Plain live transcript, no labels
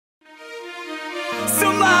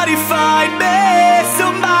Somebody find me,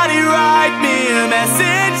 somebody write me a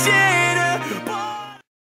message in a box.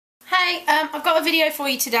 Hey, I've got a video for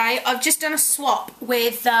you today. I've just done a swap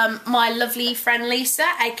with my lovely friend Lisa,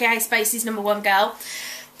 aka Spaceysno1girl.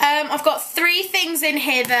 I've got 3 things in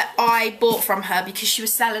here that I bought from her because she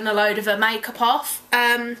was selling a load of her makeup off.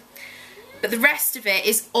 But the rest of it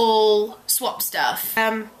is all swap stuff.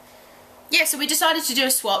 Yeah, so we decided to do a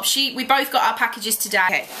swap. We both got our packages today.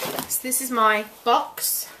 Okay, so this is my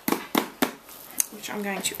box, which I'm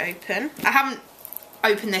going to open. I haven't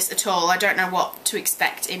opened this at all. I don't know what to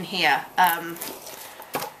expect in here.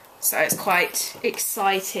 So it's quite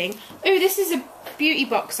exciting. Oh, this is a beauty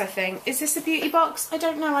box, I think. Is this a beauty box? I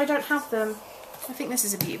don't know, I don't have them. I think this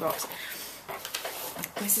is a beauty box.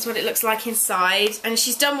 This is what it looks like inside, and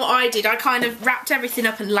she's done what I did. I kind of wrapped everything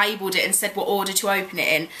up and labelled it and said what order to open it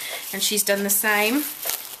in, and she's done the same.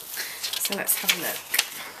 So let's have a look.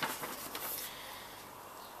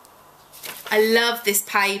 I love this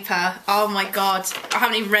paper. Oh my god, I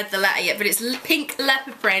haven't even read the letter yet, but it's pink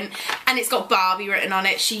leopard print and it's got Barbie written on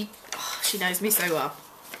it. She knows me so well.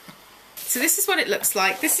 So this is what it looks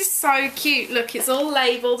like. This is so cute. Look, it's all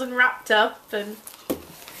labelled and wrapped up and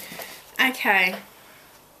okay.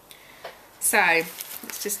 So,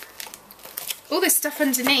 it's just all this stuff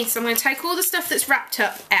underneath. So I'm going to take all the stuff that's wrapped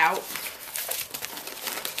up out.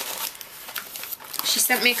 She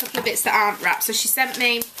sent me a couple of bits that aren't wrapped. So she sent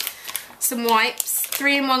me some wipes,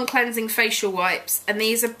 3-in-1 cleansing facial wipes. And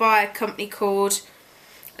these are by a company called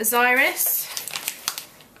Osiris.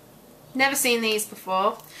 Never seen these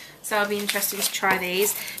before. So I'll be interested to try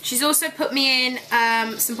these. She's also put me in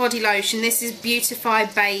some body lotion. This is Beautify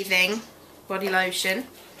Bathing body lotion.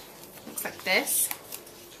 Looks like this.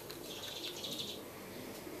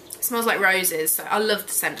 It smells like roses, so I love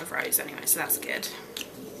the scent of rose anyway, so that's good.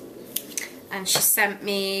 And she sent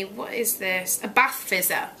me, what is this? A bath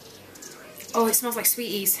fizzer. Oh, it smells like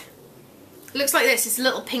Sweeties. It looks like this. It's a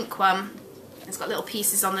little pink one. It's got little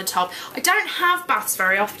pieces on the top. I don't have baths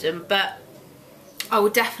very often, but I will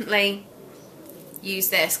definitely use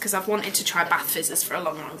this because I've wanted to try bath fizzers for a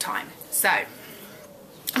long, long time. So I'm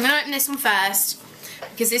going to open this one first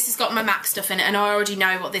because this has got my MAC stuff in it and I already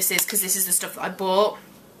know what this is because this is the stuff that I bought.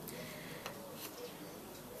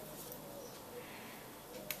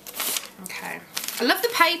 Okay. I love the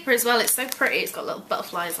paper as well. It's so pretty. It's got little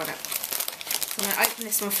butterflies on it. So I'm going to open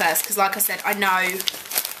this one first because, like I said, I know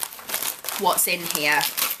what's in here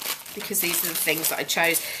because these are the things that I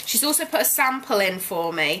chose. She's also put a sample in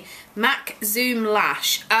for me. MAC Zoom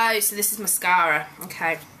Lash. Oh, so this is mascara.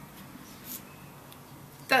 Okay.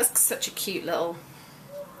 That's such a cute little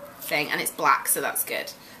thing, and it's black, so that's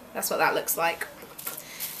good. That's what that looks like.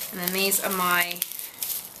 And then these are my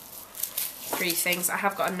 3 things. I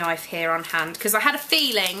have got a knife here on hand because I had a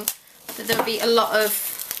feeling that there would be a lot of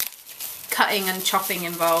cutting and chopping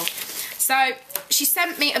involved. So she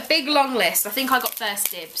sent me a big long list. I think I got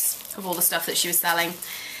first dibs of all the stuff that she was selling.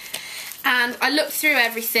 And I looked through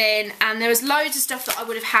everything and there was loads of stuff that I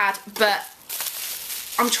would have had, but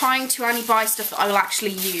I'm trying to only buy stuff that I will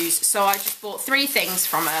actually use. So I just bought 3 things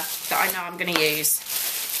from her that I know I'm going to use.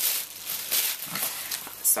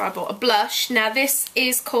 So I bought a blush. Now this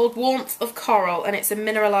is called Warmth of Coral and it's a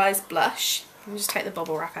mineralised blush. Let me just take the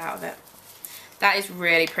bubble wrap out of it. That is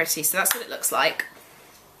really pretty. So that's what it looks like.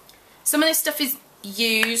 Some of this stuff is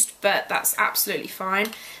used, but that's absolutely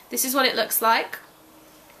fine. This is what it looks like.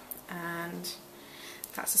 And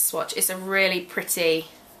that's a swatch. It's a really pretty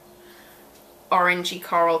orangey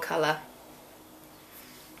coral colour,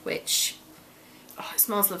 which, oh, it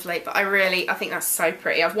smells lovely, but I think that's so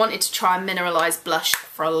pretty. I've wanted to try a mineralised blush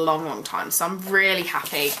for a long, long time, so I'm really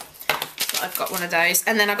happy that I've got one of those.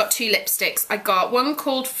 And then I got 2 lipsticks. I got one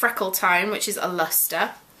called Freckle Tone, which is a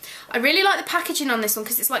luster. I really like the packaging on this one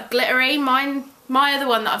because it's like glittery. My other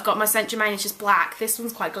one that I've got, my Saint Germain, is just black. This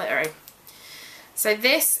one's quite glittery. So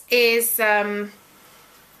this is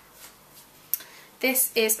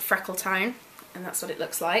Freckle Tone, and that's what it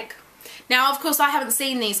looks like. Now, of course, I haven't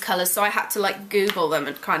seen these colours, so I had to like Google them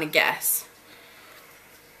and kind of guess.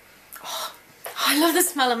 Oh, I love the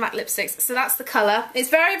smell of MAC lipsticks. So that's the colour. It's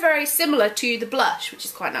very, very similar to the blush, which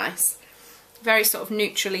is quite nice. Very sort of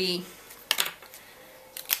neutrally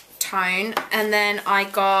tone. And then I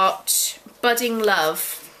got Budding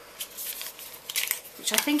Love,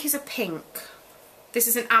 which I think is a pink. This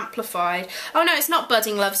is an amplified. Oh no, it's not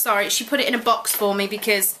Budding Love, sorry. She put it in a box for me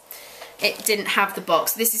because it didn't have the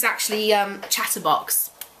box. This is actually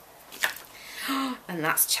Chatterbox. And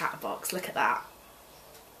that's Chatterbox, look at that.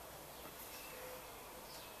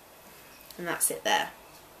 And that's it there.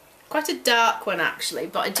 Quite a dark one actually,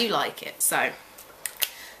 but I do like it. So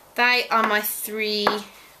they are my 3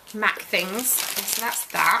 MAC things. Okay, so that's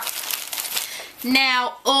that.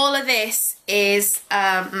 Now, all of this is,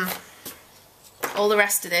 all the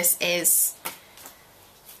rest of this is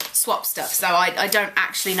swap stuff, so I don't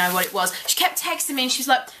actually know what it was. She kept texting me and she was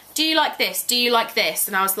like, do you like this? Do you like this?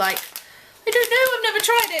 And I was like, I don't know, I've never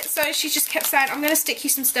tried it. So she just kept saying, I'm going to stick you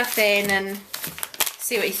some stuff in and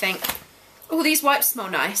see what you think. Oh, these wipes smell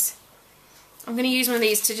nice. I'm going to use one of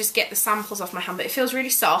these to just get the samples off my hand, but it feels really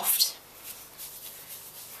soft.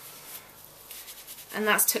 And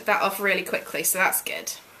that's took that off really quickly, so that's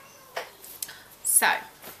good. So,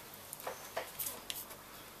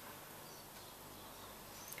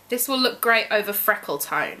 this will look great over freckle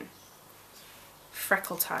tone.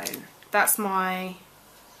 Freckle tone. That's my...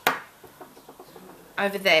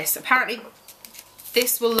 over this. Apparently,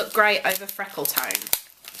 this will look great over freckle tone.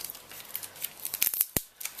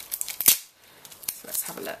 So let's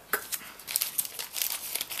have a look.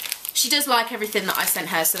 She does like everything that I sent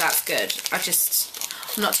her, so that's good.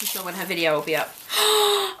 I'm not too sure when her video will be up.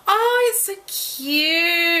 Oh, it's so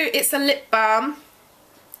cute. It's a lip balm.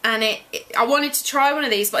 And I wanted to try one of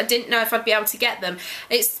these, but I didn't know if I'd be able to get them.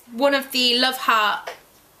 It's one of the Love Heart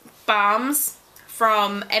balms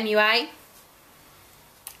from MUA.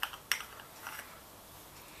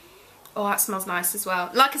 Oh, that smells nice as well.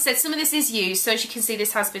 Like I said, some of this is used, so as you can see,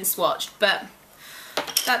 this has been swatched, but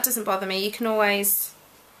that doesn't bother me. You can always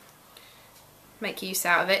make use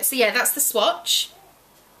out of it. So yeah, that's the swatch.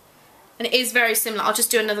 And it is very similar. I'll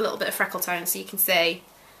just do another little bit of freckle tone so you can see.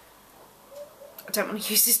 I don't want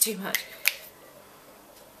to use this too much.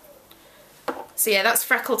 So yeah, that's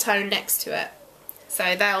freckle tone next to it.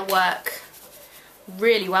 So they'll work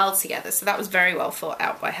really well together. So that was very well thought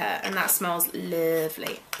out by her, and that smells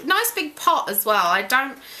lovely. Nice big pot as well. I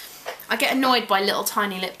get annoyed by little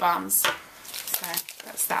tiny lip balms. So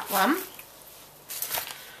that's that one.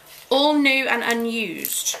 All new and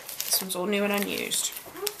unused. This one's all new and unused.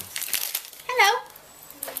 Hello.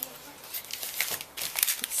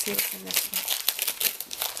 Let's see what's in this one.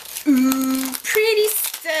 Ooh, pretty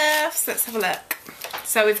stuff. So let's have a look.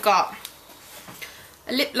 So we've got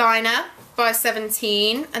a lip liner by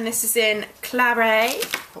 17, and this is in Claret,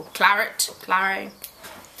 or Claret.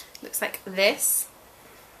 Looks like this.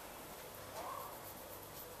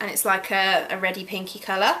 And it's like a reddy pinky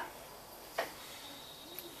colour.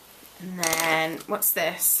 And then, what's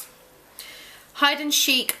this? Hide and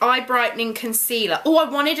Chic Eye Brightening Concealer. Oh, I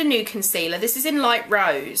wanted a new concealer. This is in Light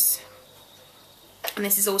Rose. And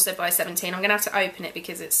this is also by 17. I'm going to have to open it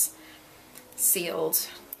because it's sealed.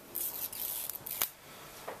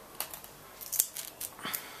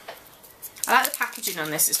 I like the packaging on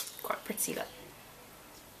this. It's quite pretty, look.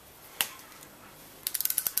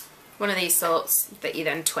 One of these sorts that you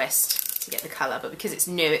then twist to get the colour, but because it's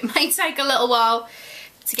new, it may take a little while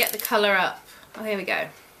to get the colour up. Oh, here we go.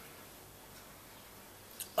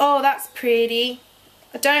 Oh, that's pretty.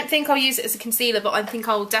 I don't think I'll use it as a concealer, but I think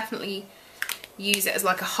I'll definitely use it as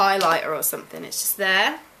like a highlighter or something. It's just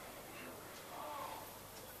there.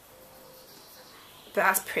 But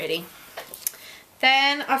that's pretty.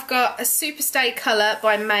 Then I've got a Superstay colour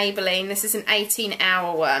by Maybelline. This is an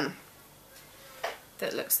 18-hour one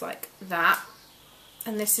that looks like that.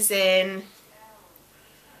 And this is in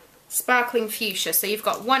Sparkling Fuchsia. So you've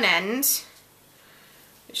got one end,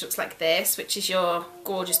 which looks like this, which is your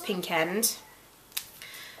gorgeous pink end.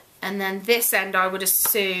 And then this end, I would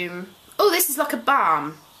assume... Oh, this is like a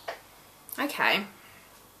balm. Okay.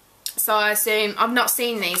 So I assume... I've not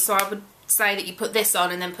seen these, so I would say that you put this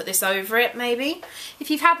on and then put this over it, maybe. If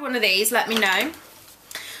you've had one of these, let me know.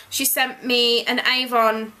 She sent me an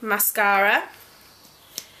Avon mascara,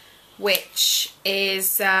 which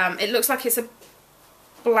is... it looks like it's a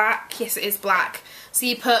black. Yes, it is black. So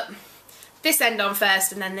you put this end on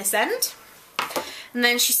first and then this end. And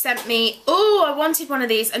then she sent me, oh, I wanted one of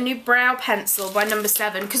these, a new brow pencil by number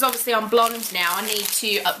 7, because obviously I'm blonde now. I need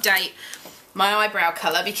to update my eyebrow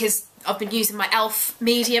colour because I've been using my e.l.f.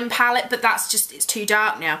 medium palette, but that's just, it's too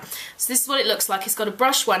dark now. So this is what it looks like. It's got a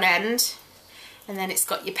brush one end, and then it's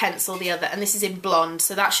got your pencil the other, and this is in blonde,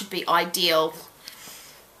 so that should be ideal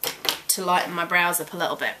to lighten my brows up a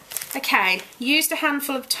little bit. Okay, used a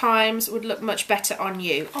handful of times, would look much better on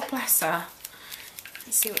you. Oh, bless her.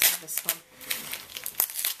 Let's see what's on this one.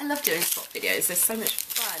 I love doing swap videos, they're so much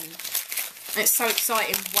fun. And it's so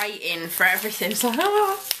exciting waiting for everything. It's like,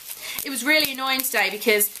 ah. It was really annoying today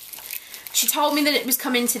because she told me that it was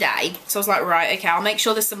coming today. So I was like, right, okay, I'll make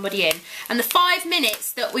sure there's somebody in. And the 5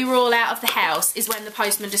 minutes that we were all out of the house is when the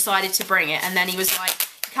postman decided to bring it. And then he was like,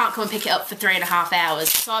 she can't come and pick it up for 3.5 hours.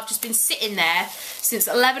 So I've just been sitting there since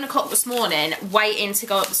 11 o'clock this morning waiting to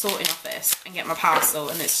go up the sorting office and get my parcel,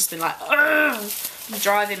 and it's just been like, ugh, I'm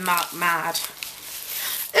driving mad.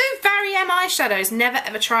 Ooh, Barry M eyeshadows. Never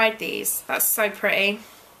ever tried these. That's so pretty.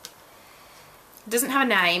 It doesn't have a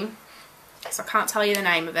name, so I can't tell you the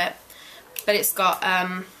name of it, but it's got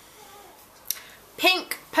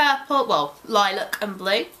pink, purple, well, lilac and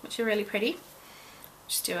blue, which are really pretty.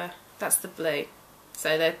 Just do a, that's the blue.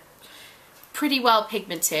 So they're pretty well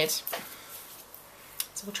pigmented.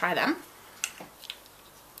 So we'll try them.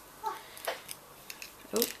 Oh.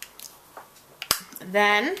 And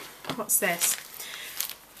then, what's this?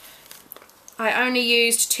 I only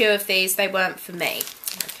used 2 of these, they weren't for me.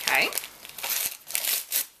 Okay.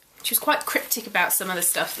 She was quite cryptic about some of the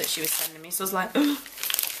stuff that she was sending me, so I was like, ugh.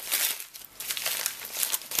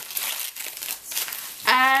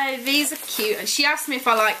 These are cute. She asked me if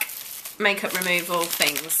I like makeup removal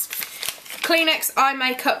things. Kleenex eye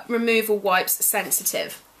makeup removal wipes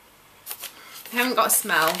sensitive. They haven't got a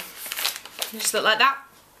smell. They just look like that.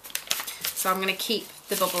 So I'm going to keep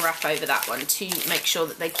the bubble wrap over that one to make sure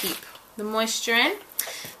that they keep the moisture in.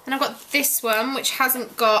 Then I've got this one, which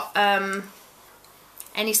hasn't got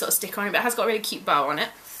any sort of sticker on it, but it has got a really cute bow on it.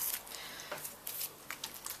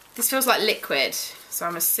 This feels like liquid, so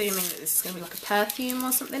I'm assuming that this is going to be like a perfume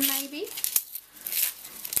or something, maybe.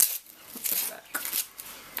 Let's have a look.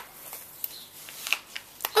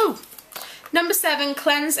 Oh, number 7,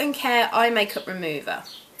 Cleanse and Care Eye Makeup Remover.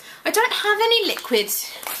 I don't have any liquid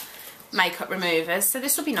makeup removers, so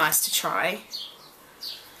this will be nice to try.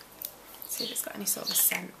 Let's see if it's got any sort of a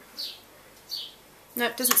scent.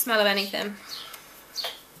 Nope, doesn't smell of anything.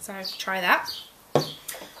 So try that.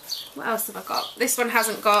 What else have I got? This one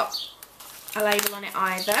hasn't got a label on it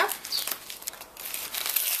either.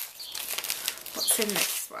 What's in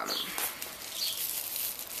this one?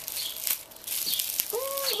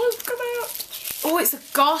 Oh, it's come out. Oh, it's a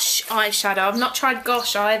Gosh eyeshadow. I've not tried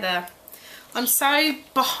Gosh either. I'm so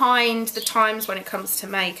behind the times when it comes to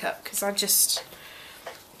makeup because I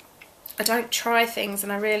don't try things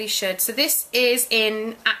and I really should. So this is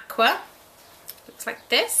in Aqua. Looks like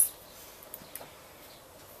this.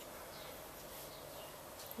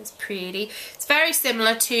 It's pretty. It's very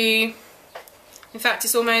similar to, in fact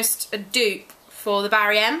it's almost a dupe for the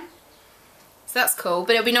Barry M. So that's cool,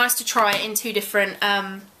 but it'll be nice to try it in 2 different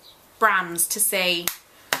brands to see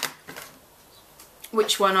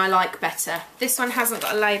which one I like better. This one hasn't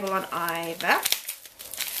got a label on either.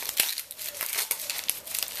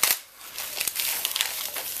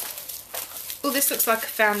 Oh, this looks like a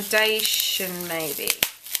foundation maybe.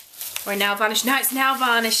 Or a nail varnish. No, it's nail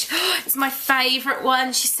varnish. It's my favourite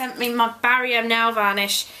one. She sent me my Barry M nail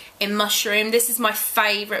varnish in Mushroom. This is my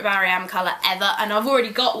favourite Barry M colour ever. And I've already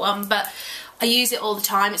got one, but I use it all the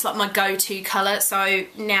time. It's like my go-to colour. So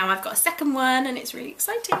now I've got a second one and it's really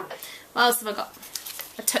exciting. What else have I got?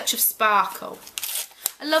 A touch of sparkle.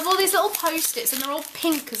 I love all these little post-its and they're all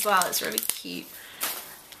pink as well. It's really cute.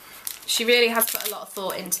 She really has put a lot of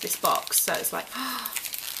thought into this box. So it's like...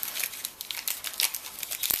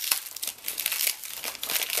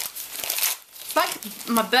 like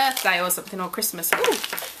my birthday or something, or Christmas. Ooh,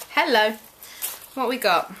 hello. What we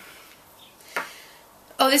got?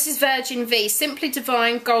 Oh, this is Virgin V. Simply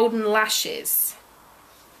Divine Golden Lashes.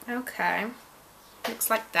 Okay. Looks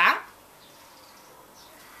like that.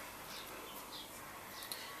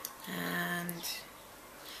 And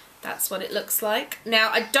that's what it looks like.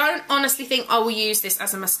 Now, I don't honestly think I will use this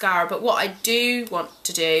as a mascara, but what I do want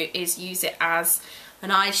to do is use it as an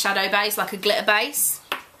eyeshadow base, like a glitter base.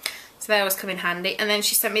 So they always come in handy. And then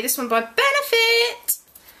she sent me this one by Benefit.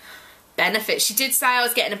 Benefit. She did say I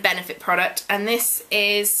was getting a Benefit product. And this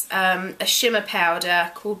is a shimmer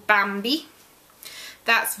powder called Bambi.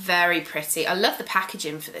 That's very pretty. I love the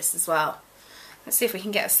packaging for this as well. Let's see if we can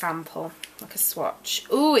get a sample, like a swatch.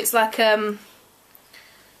 Ooh, it's like an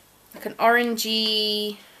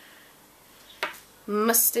orangey,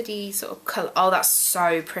 mustardy sort of colour. Oh, that's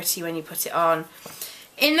so pretty when you put it on.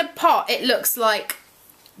 In the pot, it looks like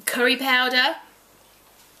curry powder.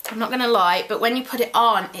 I'm not gonna lie, but when you put it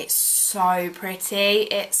on, it's so pretty.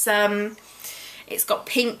 It's got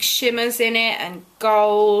pink shimmers in it and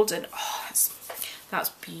gold, and oh, that's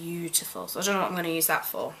beautiful. So I don't know what I'm gonna use that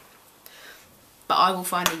for, but I will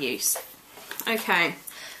find a use. Okay,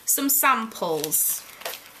 some samples.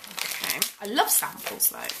 Okay, I love samples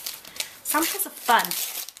though. Samples are fun.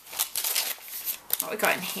 What we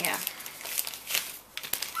got in here?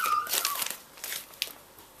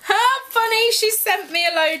 Funny, she sent me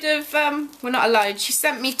a load of, well not a load, she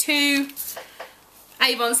sent me 2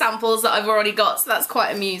 Avon samples that I've already got, so that's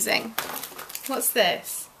quite amusing. What's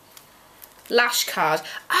this? lash card.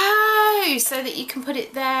 Oh, so that you can put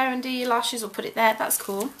it there and do your lashes, or put it there. That's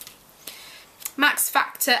cool. Max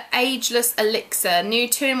Factor Ageless Elixir. New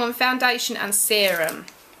 2-in-1 foundation and serum.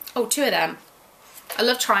 Oh, 2 of them. I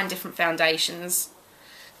love trying different foundations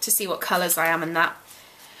to see what colours I am and that.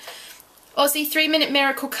 Aussie 3-minute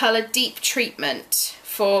Miracle Colour Deep Treatment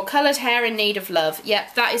for coloured hair in need of love.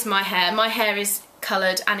 Yep, that is my hair. My hair is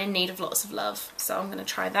coloured and in need of lots of love. So I'm going to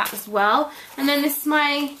try that as well. And then this is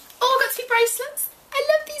my... Oh, I've got 2 bracelets. I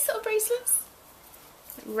love these little bracelets.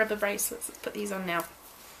 Rubber bracelets. Let's put these on now.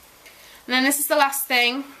 And then this is the last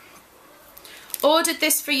thing. Ordered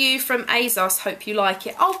this for you from ASOS. Hope you like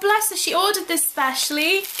it. Oh, bless her. She ordered this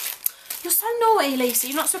specially. You're so naughty, Lisa.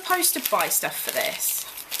 You're not supposed to buy stuff for this.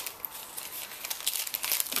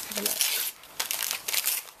 Let's have a look.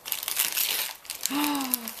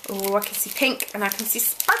 Oh, I can see pink and I can see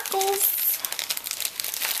sparkles.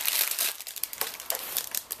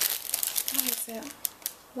 What is it?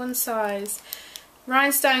 One size.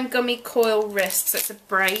 Rhinestone Gummy Coil Wrist. So it's a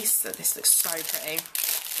brace. Oh, this looks so pretty.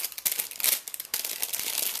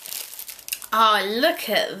 Oh, look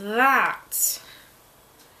at that.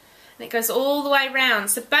 And it goes all the way round.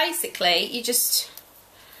 So basically, you just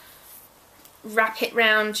wrap it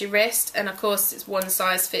round your wrist, and of course it's one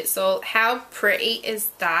size fits all. How pretty is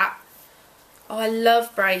that? Oh, I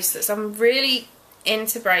love bracelets. I'm really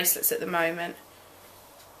into bracelets at the moment.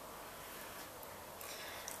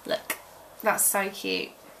 Look, that's so cute.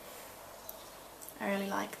 I really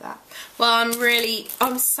like that. Well,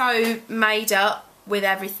 I'm so made up with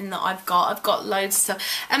everything that I've got. I've got loads of stuff.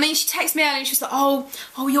 I mean, she texted me earlier and she was like,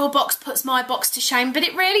 oh, your box puts my box to shame. But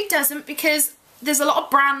it really doesn't, because there's a lot of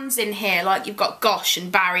brands in here. Like, you've got Gosh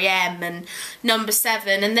and Barry M and Number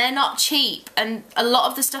 7, and they're not cheap. And a lot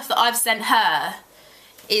of the stuff that I've sent her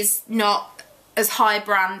is not as high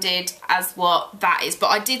branded as what that is. But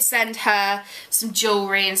I did send her some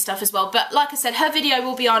jewellery and stuff as well. But like I said, her video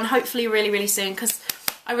will be on hopefully really, really soon, because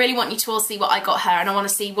I really want you to all see what I got her, and I want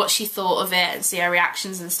to see what she thought of it and see her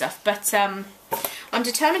reactions and stuff. But I'm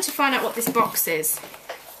determined to find out what this box is.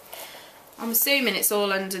 I'm assuming it's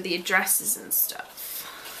all under the addresses and stuff.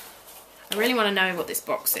 I really want to know what this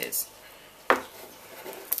box is.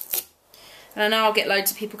 And I know I'll get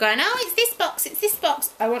loads of people going, oh, it's this box, it's this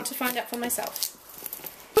box. I want to find out for myself.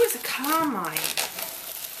 Oh, it's a Carmine.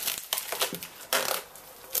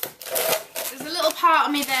 There's a little part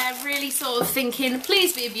of me there really sort of thinking,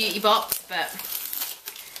 please be a beauty box, but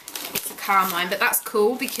it's a Carmine. But that's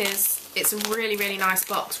cool because it's a really, really nice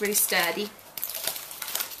box, really sturdy.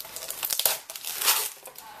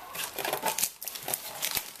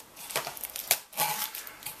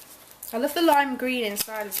 I love the lime green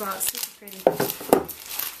inside as well, it's super pretty.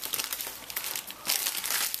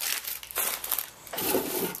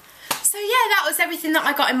 So yeah, that was everything that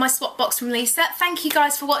I got in my swap box from Lisa. Thank you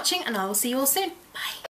guys for watching, and I will see you all soon.